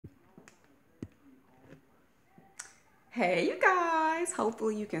Hey you guys,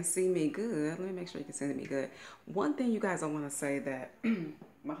 hopefully you can see me good. Let me make sure you can see me good. One thing you guys, I want to say that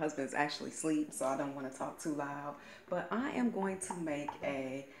my husband's actually asleep, so I don't want to talk too loud, but I am going to make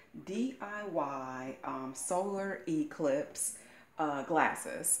a DIY solar eclipse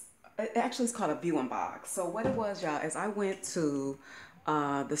glasses. It actually is called a viewing box. So what it was, y'all, is I went to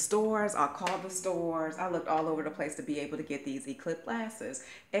the stores. I called the stores. I looked all over the place to be able to get these eclipse glasses.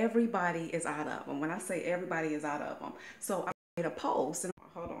 Everybody is out of them. When I say everybody is out of them, so I made a post. And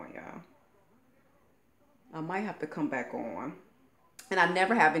hold on, y'all. I might have to come back on. And I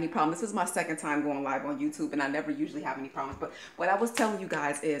never have any problem. This is my second time going live on YouTube, and I never usually have any problems. But what I was telling you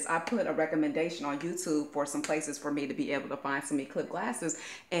guys is I put a recommendation on YouTube for some places for me to be able to find some eclipse glasses,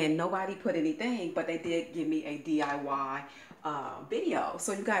 and nobody put anything, but they did give me a DIY video.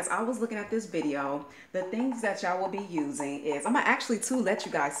 So you guys, I was looking at this video. The things that y'all will be using is, I'm gonna actually to let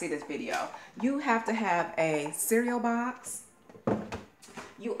you guys see this video. You have to have a cereal box.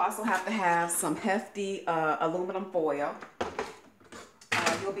 You also have to have some hefty aluminum foil.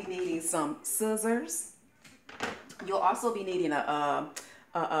 You'll be needing some scissors. You'll also be needing a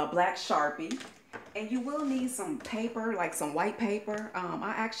black Sharpie. And you will need some paper, like some white paper.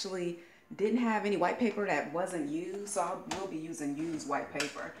 I actually didn't have any white paper that wasn't used, so I will be using used white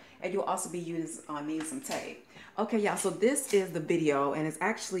paper. And you'll also be needing some tape. Okay, y'all, so this is the video, and it's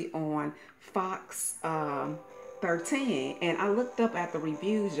actually on Fox 13, and I looked up at the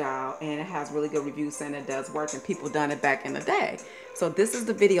reviews, y'all, and it has really good reviews saying it does work and people done it back in the day. So this is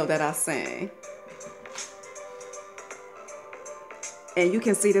the video that I seen, and you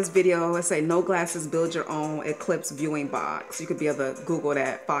can see this video. It say no glasses, build your own Eclipse viewing box. You could be able to Google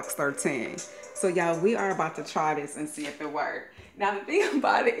that, Fox 13. So y'all, we are about to try this and see if it works. Now the thing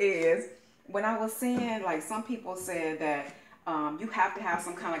about it is, when I was seeing, like, some people said that you have to have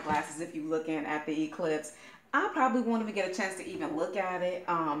some kind of glasses if you're looking at the eclipse. I probably won't even get a chance to even look at it.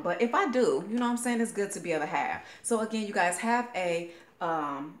 But if I do, you know what I'm saying, it's good to be able to have. So again, you guys have a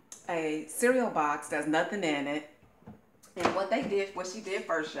cereal box that's nothing in it. And what she did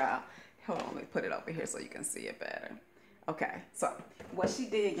first, y'all, hold on, let me put it over here so you can see it better. Okay, so what she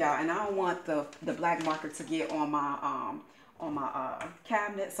did, y'all, and I don't want the black marker to get on my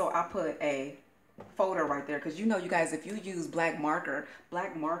cabinet, so I put a folder right there, because you know, you guys, if you use black marker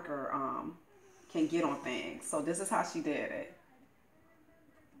can get on things. So this is how she did it.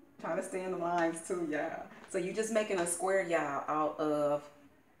 Try to stay in the lines too, y'all. So you just making a square, y'all, out of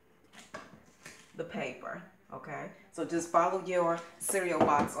the paper, okay? So just follow your cereal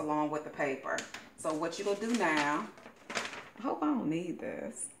box along with the paper. So what you gonna do now, I hope I don't need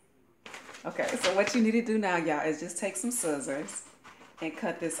this. Okay, so what you need to do now, y'all, is just take some scissors and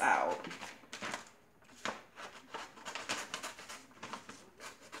cut this out.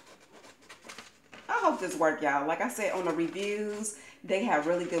 I hope this worked, y'all. Like I said, on the reviews, they have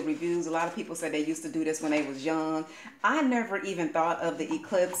really good reviews. A lot of people said they used to do this when they was young. I never even thought of the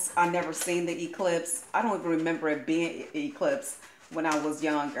eclipse. I never seen the eclipse. I don't even remember it being eclipse when I was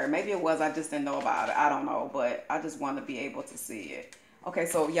younger. Maybe it was, I just didn't know about it. I don't know, but I just want to be able to see it. Okay,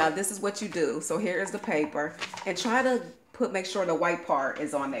 so y'all, this is what you do. So here is the paper, and try to make sure the white part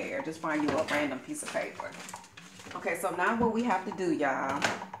is on there. Just find you a random piece of paper. Okay, so now what we have to do, y'all,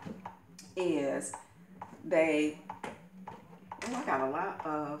 is I got a lot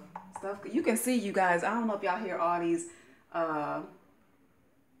of stuff. You can see, you guys, I don't know if y'all hear all these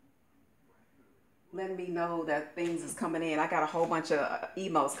letting me know that things is coming in. I got a whole bunch of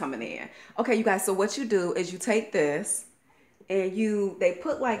emails coming in. Okay, you guys, so what you do is you take this and they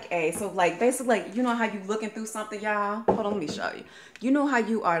put like basically, like, you know how you looking through something, y'all? Hold on, let me show you. You know how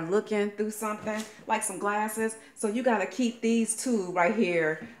you are looking through something, like some glasses? So you got to keep these two right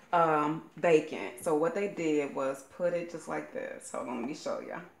here vacant. So what they did was put it just like this. Hold on, let me show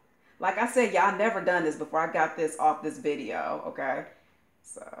you. Like I said, y'all, never done this before. I got this off this video, okay?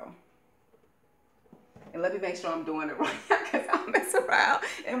 So, and let me make sure I'm doing it right, because I'll mess around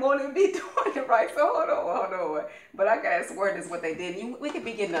and won't even be doing it right. So hold on. But I gotta swear this is what they did. We could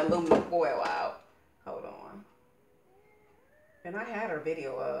be getting the aluminum foil out. Hold on. And I had her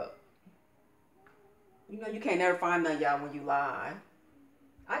video up. You know, you can't never find none, y'all, when you lie.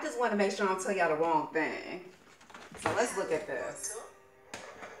 I just want to make sure I don't tell y'all the wrong thing. So let's look at this.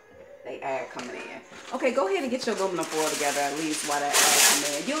 They ad coming in. Okay, go ahead and get your aluminum foil together at least while that ad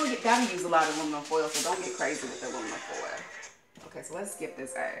come in. You don't gotta use a lot of aluminum foil, so don't get crazy with the aluminum foil. Okay, so let's skip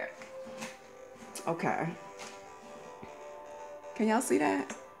this ad. Okay. Can y'all see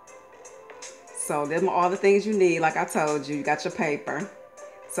that? So them are all the things you need. Like I told you, you got your paper.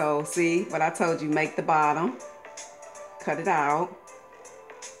 So see what I told you, make the bottom, cut it out.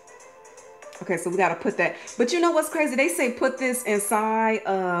 Okay, so we got to put that. But you know what's crazy? They say put this inside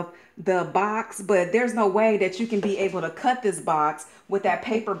of the box, but there's no way that you can be able to cut this box with that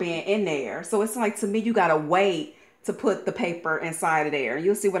paper being in there. So it's like, to me, you got to wait to put the paper inside of there.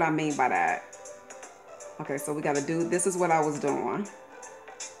 You'll see what I mean by that. Okay, so we got to do, this is what I was doing.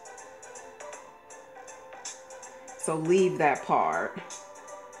 So leave that part.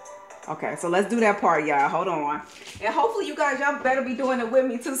 Okay, so let's do that part, y'all. Hold on. And hopefully you guys, y'all better be doing it with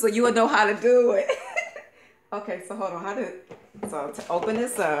me too, so you will know how to do it. Okay, so hold on. So to open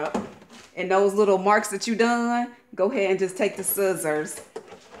this up, and those little marks that you done, go ahead and just take the scissors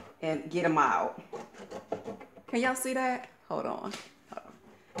and get them out. Can y'all see that? Hold on.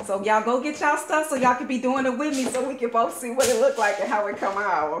 So y'all go get y'all stuff so y'all can be doing it with me so we can both see what it look like and how it come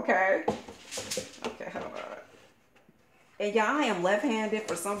out, okay? Okay, hold on. And y'all, I am left-handed.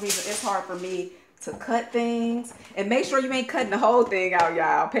 For some reason, it's hard for me to cut things. And make sure you ain't cutting the whole thing out,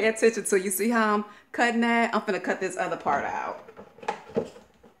 y'all. Pay attention to, you see how I'm cutting that? I'm finna cut this other part out. And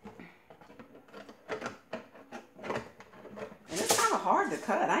it's kind of hard to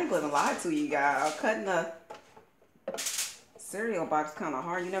cut. I ain't gonna lie to you, y'all. Cutting the cereal box kind of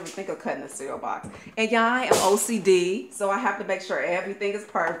hard. You never think of cutting a cereal box. And y'all, I am OCD, so I have to make sure everything is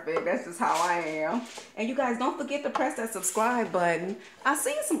perfect. That's just how I am. And you guys, don't forget to press that subscribe button. I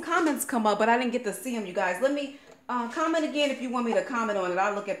seen some comments come up, but I didn't get to see them, you guys. Let me comment again if you want me to comment on it.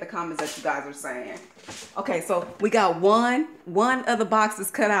 I'll look at the comments that you guys are saying. Okay, so we got one of the boxes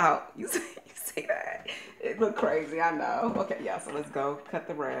cut out. You see that? It look crazy, I know. Okay, yeah, so let's go cut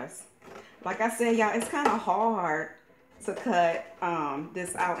the rest. Like I said, y'all, it's kind of hard to cut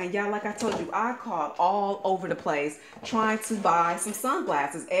this out. And y'all, like I told you, I called all over the place trying to buy some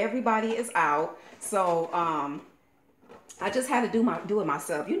sunglasses. Everybody is out. So I just had to do it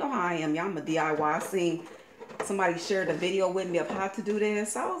myself. You know how I am, y'all. I'm a DIY. I seen somebody shared a video with me of how to do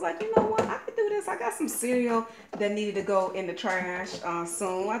this. So I was like, you know what? I could do this. I got some cereal that needed to go in the trash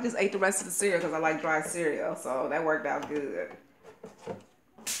soon. I just ate the rest of the cereal because I like dry cereal. So that worked out good.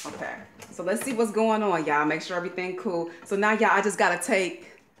 Okay, so let's see what's going on, y'all. Make sure everything cool. So now, y'all, I just gotta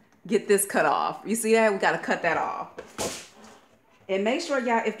get this cut off. You see that? We gotta cut that off. And make sure,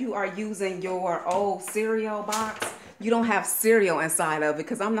 y'all, if you are using your old cereal box, you don't have cereal inside of it,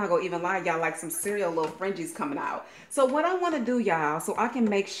 because I'm not gonna even lie, y'all, like some cereal little fringes coming out. So what I want to do, y'all, so I can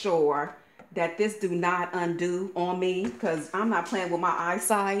make sure that this do not undo on me, because I'm not playing with my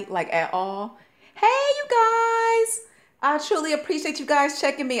eyesight like at all. Hey, you guys, I truly appreciate you guys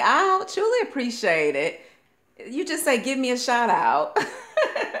checking me out. Truly appreciate it. You just say, give me a shout out.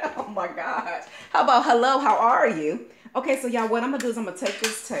 Oh my gosh. How about hello, how are you? Okay, so y'all, what I'm gonna do is I'm gonna take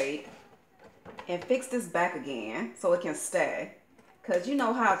this tape and fix this back again so it can stay. Because you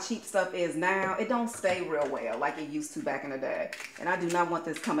know how cheap stuff is now. It don't stay real well like it used to back in the day. And I do not want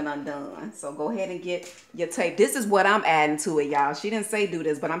this coming undone. So go ahead and get your tape. This is what I'm adding to it, y'all. She didn't say do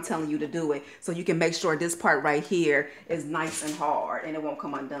this, but I'm telling you to do it. So you can make sure this part right here is nice and hard and it won't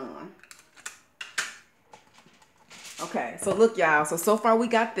come undone. Okay, so look, y'all. So far we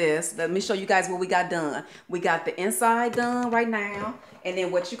got this. Let me show you guys what we got done. We got the inside done right now. And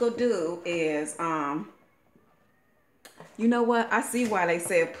then what you gonna do is, you know what? I see why they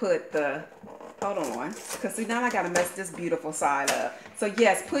said put the, hold on. Because see, now I got to mess this beautiful side up. So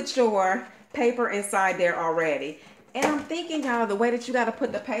yes, put your paper inside there already. And I'm thinking, y'all, the way that you got to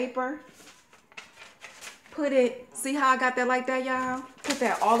put the paper, put it, see how I got that like that, y'all? Put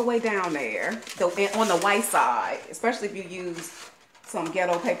that all the way down there on the white side, especially if you use some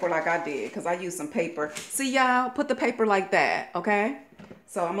ghetto paper like I did, because I used some paper. See, y'all, put the paper like that, okay?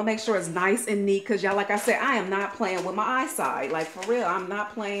 So I'm going to make sure it's nice and neat because, y'all, like I said, I am not playing with my eyesight. Like, for real, I'm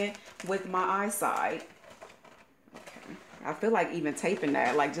not playing with my eyesight. Okay. I feel like even taping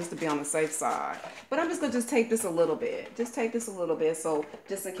that, like, just to be on the safe side. But I'm just going to just tape this a little bit. Just tape this a little bit so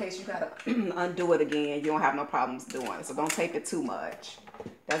just in case you got to undo it again, you don't have no problems doing it. So don't tape it too much.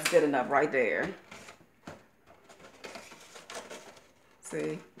 That's good enough right there.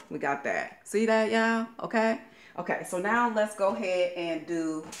 See? We got that. See that, y'all? Okay? Okay, so now let's go ahead and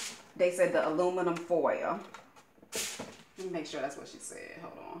do, they said the aluminum foil. Let me make sure that's what she said.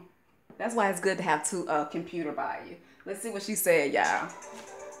 Hold on. That's why it's good to have computer by you. Let's see what she said, y'all.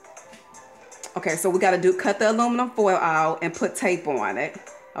 Okay, so we got to cut the aluminum foil out and put tape on it.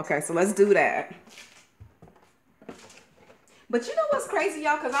 Okay, so let's do that. But you know what's crazy,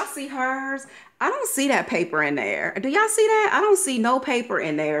 y'all? Because I see hers. I don't see that paper in there. Do y'all see that? I don't see no paper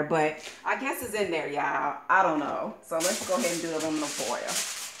in there, but I guess it's in there, y'all. I don't know. So let's go ahead and do aluminum foil.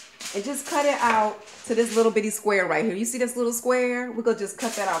 And just cut it out to this little bitty square right here. You see this little square? We're going to just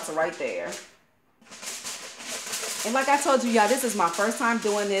cut that out to right there. And like I told you, y'all, this is my first time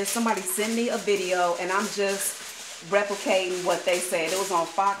doing this. Somebody sent me a video and I'm just replicating what they said. It was on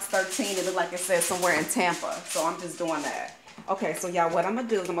Fox 13. It looked like it said somewhere in Tampa. So I'm just doing that. Okay, so y'all, what I'm going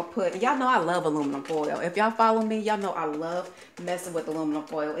to do is I'm going to put, y'all know I love aluminum foil. If y'all follow me, y'all know I love messing with aluminum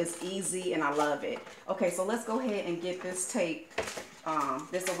foil. It's easy and I love it. Okay, so let's go ahead and get this tape,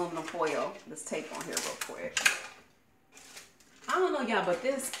 this aluminum foil, this tape on here real quick. I don't know, y'all, but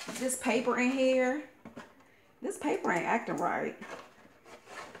this paper in here, this paper ain't acting right.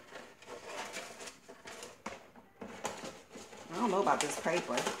 I don't know about this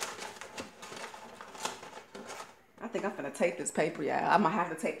paper. I think I'm gonna tape this paper, y'all. I'm gonna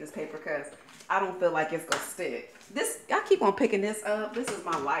have to tape this paper because I don't feel like it's gonna stick. This, I keep on picking this up. This is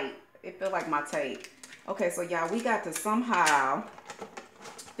my light. It feel like my tape. Okay, so y'all, we got to somehow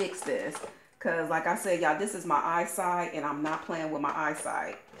fix this. Because like I said, y'all, this is my eyesight and I'm not playing with my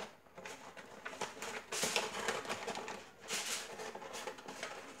eyesight.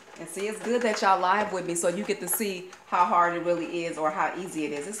 And see, it's good that y'all live with me so you get to see how hard it really is or how easy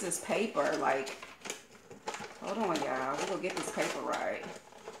it is. It's just paper, like, hold on, y'all. We're gonna get this paper right.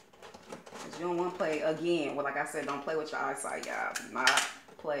 Because you don't want to play again. Well, like I said, don't play with your eyesight, y'all. Do not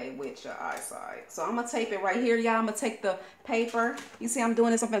play with your eyesight. So I'm gonna tape it right here, y'all. I'm gonna take the paper. You see I'm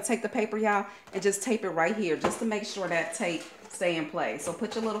doing this? I'm gonna take the paper, y'all, and just tape it right here just to make sure that tape stay in place. So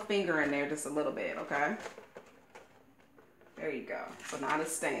put your little finger in there just a little bit, okay? There you go. So now to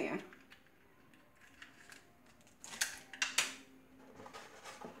stand.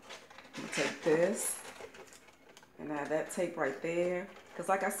 I'm gonna take this and add that tape right there. Because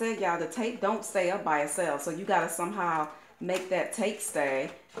like I said, y'all, the tape don't stay up by itself. So you gotta somehow make that tape stay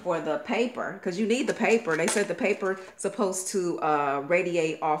for the paper. Because you need the paper. They said the paper supposed to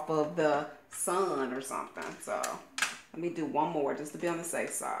radiate off of the sun or something. So let me do one more just to be on the safe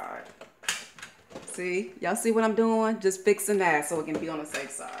side. See, y'all see what I'm doing? Just fixing that so it can be on the safe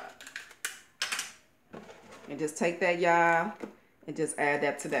side. And just take that, y'all, and just add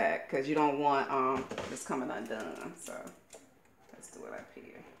that to that because you don't want this coming undone. So let's do it up here.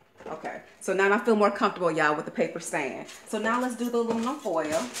 Okay, so now I feel more comfortable, y'all, with the paper stand. So now let's do the aluminum foil.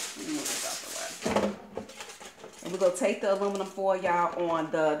 Let me move this out the way. And we're gonna take the aluminum foil, y'all, on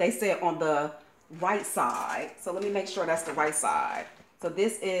the, they said on the right side. So let me make sure that's the right side. So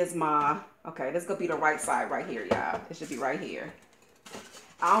this is my, okay, this is gonna be the right side right here, y'all. It should be right here.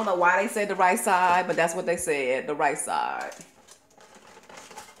 I don't know why they said the right side, but that's what they said, the right side.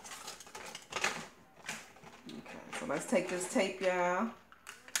 Okay, so let's take this tape, y'all.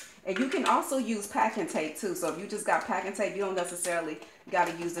 And you can also use packing tape too. So if you just got packing tape, you don't necessarily got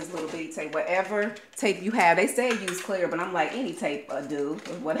to use this little bitty tape. Whatever tape you have, they say use clear, but I'm like, any tape do.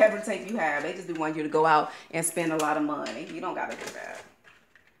 Whatever tape you have, they just do want you to go out and spend a lot of money. You don't got to do that.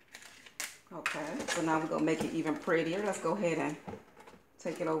 Okay, so now we're going to make it even prettier. Let's go ahead and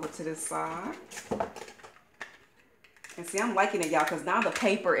take it over to this side. And see, I'm liking it, y'all, because now the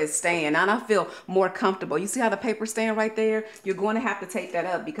paper is staying. Now I feel more comfortable. You see how the paper's staying right there? You're going to have to tape that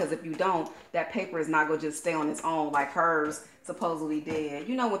up because if you don't, that paper is not going to just stay on its own like hers supposedly did.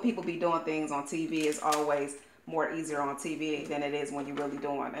 You know, when people be doing things on TV, it's always more easier on TV than it is when you're really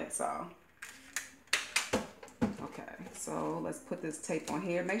doing it, so. Okay, so let's put this tape on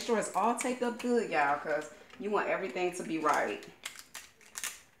here. Make sure it's all taped up good, y'all, because you want everything to be right.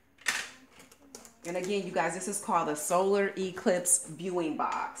 And again, you guys, this is called a Solar Eclipse Viewing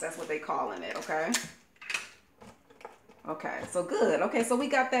Box. That's what they calling it, okay? Okay, so good. Okay, so we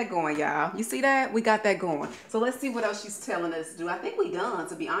got that going, y'all. You see that? We got that going. So let's see what else she's telling us to do. I think we done,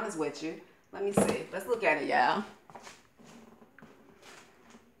 to be honest with you. Let me see. Let's look at it, y'all.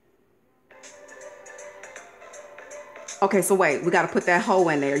 Okay, so wait, we got to put that hole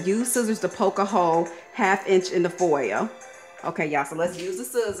in there. Use scissors to poke a hole 1/2 inch in the foil. Okay, y'all, so let's use the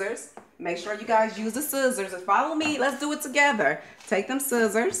scissors. Make sure you guys use the scissors and follow me. Let's do it together. Take them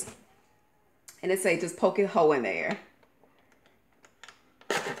scissors and it say just poke a hole in there.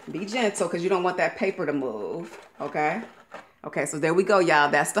 Be gentle because you don't want that paper to move, okay? Okay, so there we go, y'all.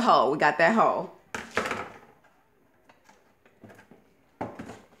 That's the hole. We got that hole.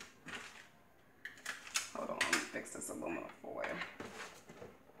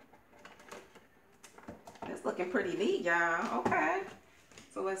 It's looking pretty neat, y'all. Okay.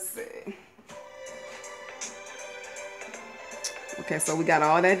 So let's see. Okay, so we got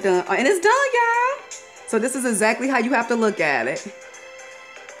all that done. Oh, and it's done, y'all. So this is exactly how you have to look at it.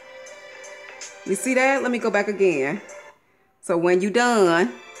 You see that? Let me go back again. So when you're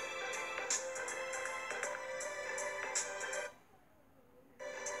done,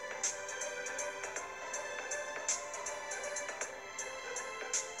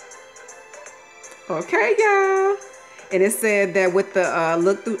 okay, y'all. And it said that with the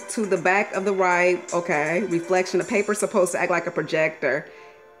look through to the back of the right, okay, reflection, the paper's supposed to act like a projector,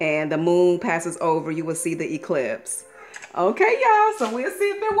 and the moon passes over, you will see the eclipse. Okay, y'all, so we'll see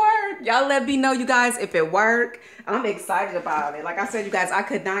if it worked. Y'all let me know, you guys, if it worked. I'm excited about it. Like I said, you guys, I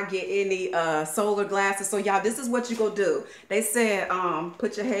could not get any solar glasses. So y'all, this is what you go do. They said,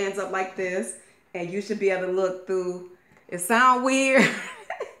 put your hands up like this, and you should be able to look through. It sound weird.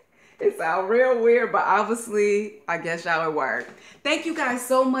 It sounds real weird, but obviously, I guess y'all it worked. Thank you guys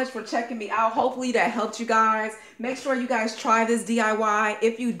so much for checking me out. Hopefully that helped you guys. Make sure you guys try this DIY.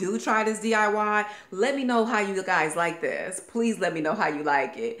 If you do try this DIY, let me know how you guys like this. Please let me know how you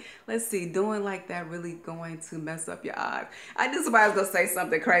like it. Let's see, doing like that really going to mess up your eyes. I knew somebody was gonna say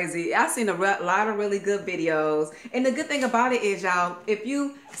something crazy. I've seen a lot of really good videos. And the good thing about it is, y'all, if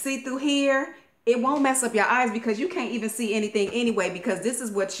you see through here, it won't mess up your eyes because you can't even see anything anyway, because this is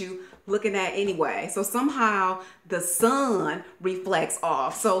what you looking at anyway. So somehow the sun reflects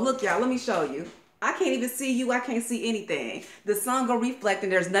off. So look, y'all, let me show you. I can't even see you. I can't see anything. The sun gonna reflect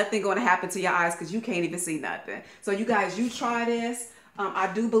and there's nothing gonna happen to your eyes because you can't even see nothing. So you guys, you try this.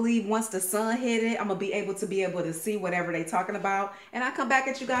 I do believe once the sun hit it, I'm gonna be able to see whatever they talking about. And I come back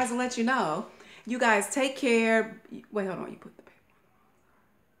at you guys and let you know. You guys take care. Wait, hold on. You put the paper.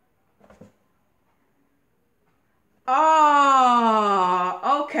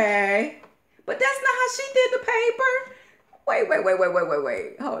 Oh, okay. But that's not how she did the paper.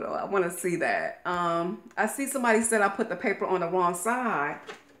 Wait. Hold on. I want to see that. I see somebody said I put the paper on the wrong side.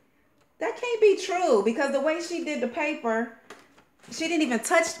 That can't be true because the way she did the paper, she didn't even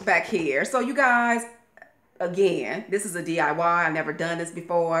touch back here. So you guys, again, this is a DIY. I've never done this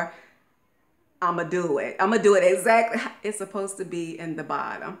before. I'm going to do it. I'm going to do it exactly. It's supposed to be in the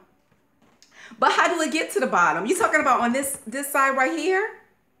bottom. But how do it get to the bottom? You talking about on this side right here?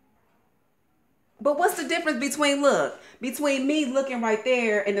 But what's the difference between me looking right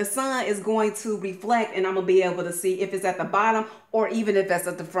there and the sun is going to reflect and I'm going to be able to see if it's at the bottom or even if it's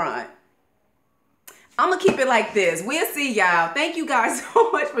at the front. I'm going to keep it like this. We'll see, y'all. Thank you guys so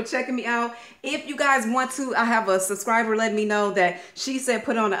much for checking me out. If you guys want to, I have a subscriber let me know that she said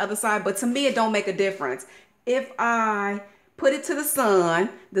put it on the other side. But to me, it don't make a difference. If I put it to the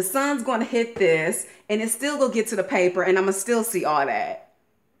sun's going to hit this and it's still going to get to the paper and I'm going to still see all that.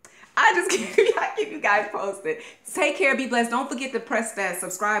 I keep you guys posted. Take care. Be blessed. Don't forget to press that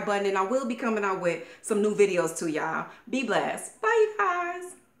subscribe button and I will be coming out with some new videos to y'all. Be blessed. Bye, you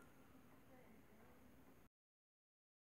guys.